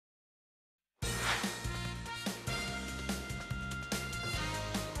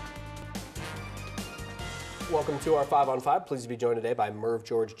Welcome to our 5 on 5. Pleased to be joined today by Merv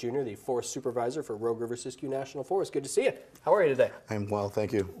George Jr., the Forest Supervisor for Rogue River Siskiyou National Forest. Good to see you. How are you today? I'm well,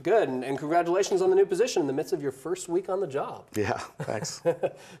 thank you. Good, and congratulations on the new position in the midst of your first week on the job. Yeah, thanks.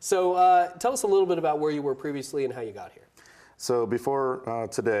 So tell us a little bit about where you were previously and how you got here. So before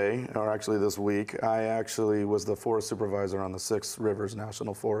today, or actually this week, I actually was the Forest Supervisor on the Six Rivers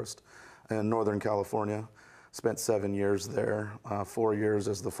National Forest in Northern California. Spent 7 years there, 4 years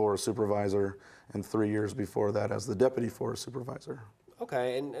as the Forest Supervisor, and 3 years before that as the Deputy Forest Supervisor.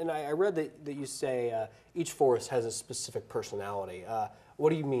 Okay, and I read that you say each forest has a specific personality. What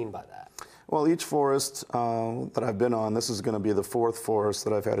do you mean by that? Well, each forest that I've been on, this is going to be the fourth forest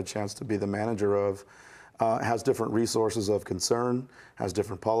that I've had a chance to be the manager of, has different resources of concern, has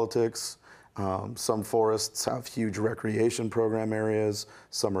different politics. Some forests have huge recreation program areas,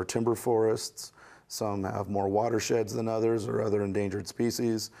 some are timber forests, some have more watersheds than others or other endangered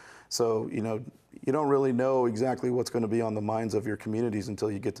species. So, you don't really know exactly what's going to be on the minds of your communities until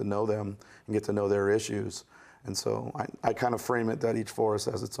you get to know them and get to know their issues. And so I kind of frame it that each forest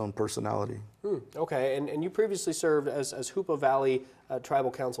has its own personality. Okay, and you previously served as Hoopa Valley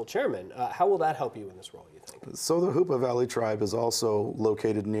Tribal Council Chairman. How will that help you in this role, you think? So the Hoopa Valley Tribe is also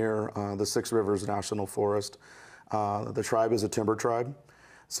located near the Six Rivers National Forest. The tribe is a timber tribe.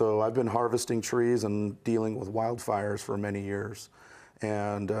 So I've been harvesting trees and dealing with wildfires for many years.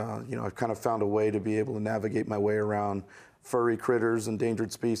 And I've kind of found a way to be able to navigate my way around furry critters,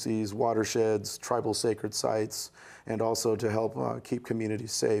 endangered species, watersheds, tribal sacred sites, and also to help keep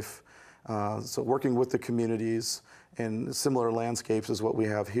communities safe. So working with the communities in similar landscapes as what we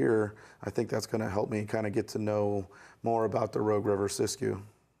have here, I think that's going to help me kind of get to know more about the Rogue River Siskiyou.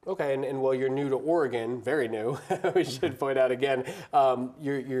 Okay, and while you're new to Oregon, very new, we should point out again,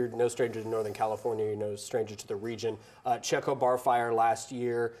 you're no stranger to Northern California, you're no stranger to the region. Siskiyou Bar fire last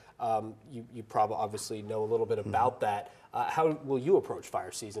year, you probably obviously know a little bit about that. How will you approach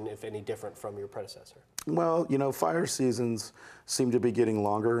fire season, if any different from your predecessor? Well, fire seasons seem to be getting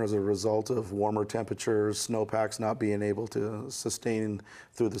longer as a result of warmer temperatures, snowpacks not being able to sustain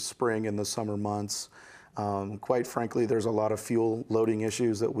through the spring and the summer months. Quite frankly, there's a lot of fuel loading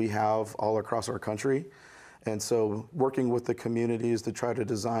issues that we have all across our country. And so working with the communities to try to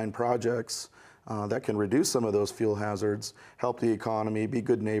design projects that can reduce some of those fuel hazards, help the economy, be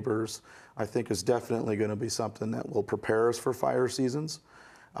good neighbors, I think is definitely going to be something that will prepare us for fire seasons.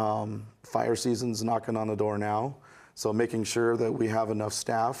 Fire season's knocking on the door now. So making sure that we have enough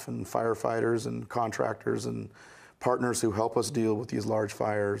staff and firefighters and contractors and partners who help us deal with these large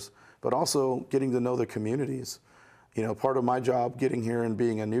fires, but also getting to know the communities. Part of my job getting here and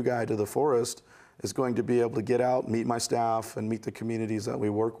being a new guy to the forest is going to be able to get out, meet my staff, and meet the communities that we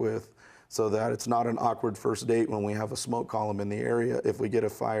work with so that it's not an awkward first date when we have a smoke column in the area if we get a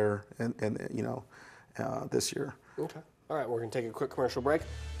fire this year. Okay. All right, we're going to take a quick commercial break.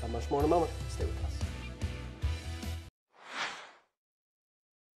 Not much more in a moment. Stay with us.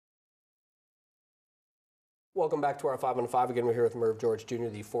 Welcome back to our 5 on 5. Again, we're here with Merv George Jr.,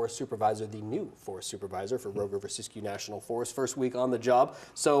 the Forest Supervisor, the new Forest Supervisor for Rogue River Siskiyou National Forest. First week on the job.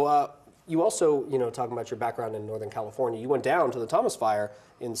 So you also, talking about your background in Northern California, you went down to the Thomas Fire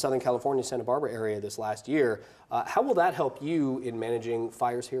in Southern California, Santa Barbara area this last year. How will that help you in managing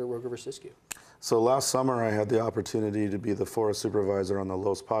fires here at Rogue River Siskiyou? So last summer, I had the opportunity to be the Forest Supervisor on the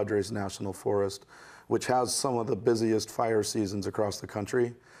Los Padres National Forest, which has some of the busiest fire seasons across the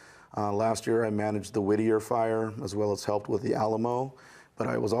country. Last year, I managed the Whittier fire as well as helped with the Alamo, but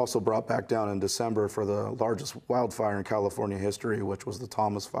I was also brought back down in December for the largest wildfire in California history, which was the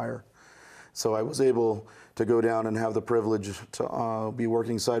Thomas Fire. So I was able to go down and have the privilege to be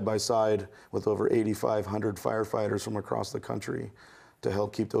working side by side with over 8,500 firefighters from across the country to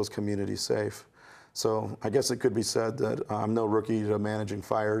help keep those communities safe. So I guess it could be said that I'm no rookie to managing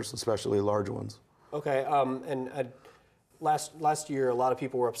fires, especially large ones. Okay, Last year, a lot of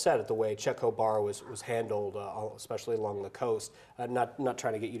people were upset at the way Siskiyou Bar was handled, especially along the coast. Not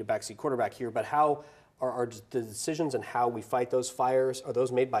trying to get you to backseat quarterback here, but how are the decisions and how we fight those fires, are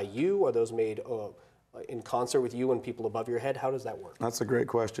those made by you? Are those made in concert with you and people above your head? How does that work? That's a great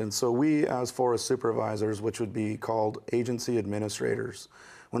question. So we, as forest supervisors, which would be called agency administrators,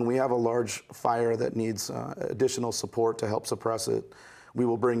 when we have a large fire that needs additional support to help suppress it, we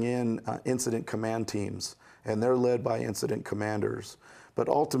will bring in incident command teams, and they're led by incident commanders. But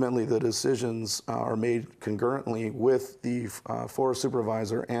ultimately, the decisions are made concurrently with the forest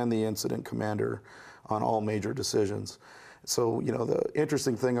supervisor and the incident commander on all major decisions. So, the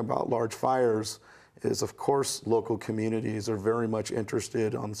interesting thing about large fires is, of course, local communities are very much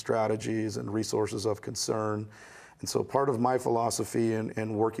interested on strategies and resources of concern. And so part of my philosophy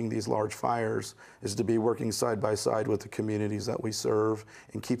in working these large fires is to be working side by side with the communities that we serve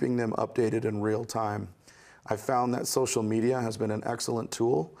and keeping them updated in real time. I found that social media has been an excellent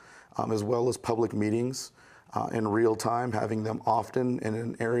tool, as well as public meetings in real time, having them often and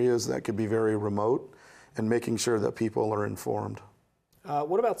in areas that could be very remote, and making sure that people are informed.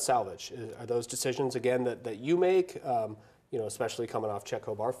 What about salvage? Are those decisions, again, that you make, you know, especially coming off Czech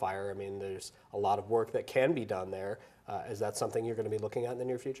Kobar fire? I mean, there's a lot of work that can be done there. Is that something you're going to be looking at in the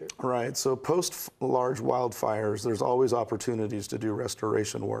near future? Right, so post large wildfires, there's always opportunities to do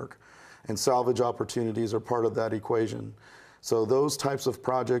restoration work, and salvage opportunities are part of that equation. So those types of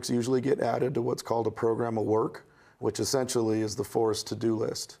projects usually get added to what's called a program of work, which essentially is the forest to-do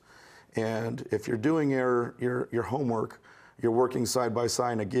list. And if you're doing your homework, you're working side by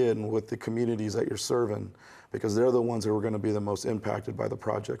side again with the communities that you're serving, because they're the ones who are going to be the most impacted by the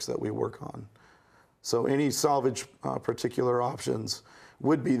projects that we work on. So any salvage particular options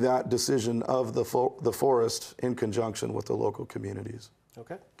would be that decision of the forest in conjunction with the local communities.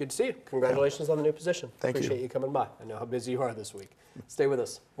 Okay, good to see you. Congratulations on the new position. Thank you. Appreciate you coming by. I know how busy you are this week. Stay with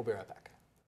us. We'll be right back.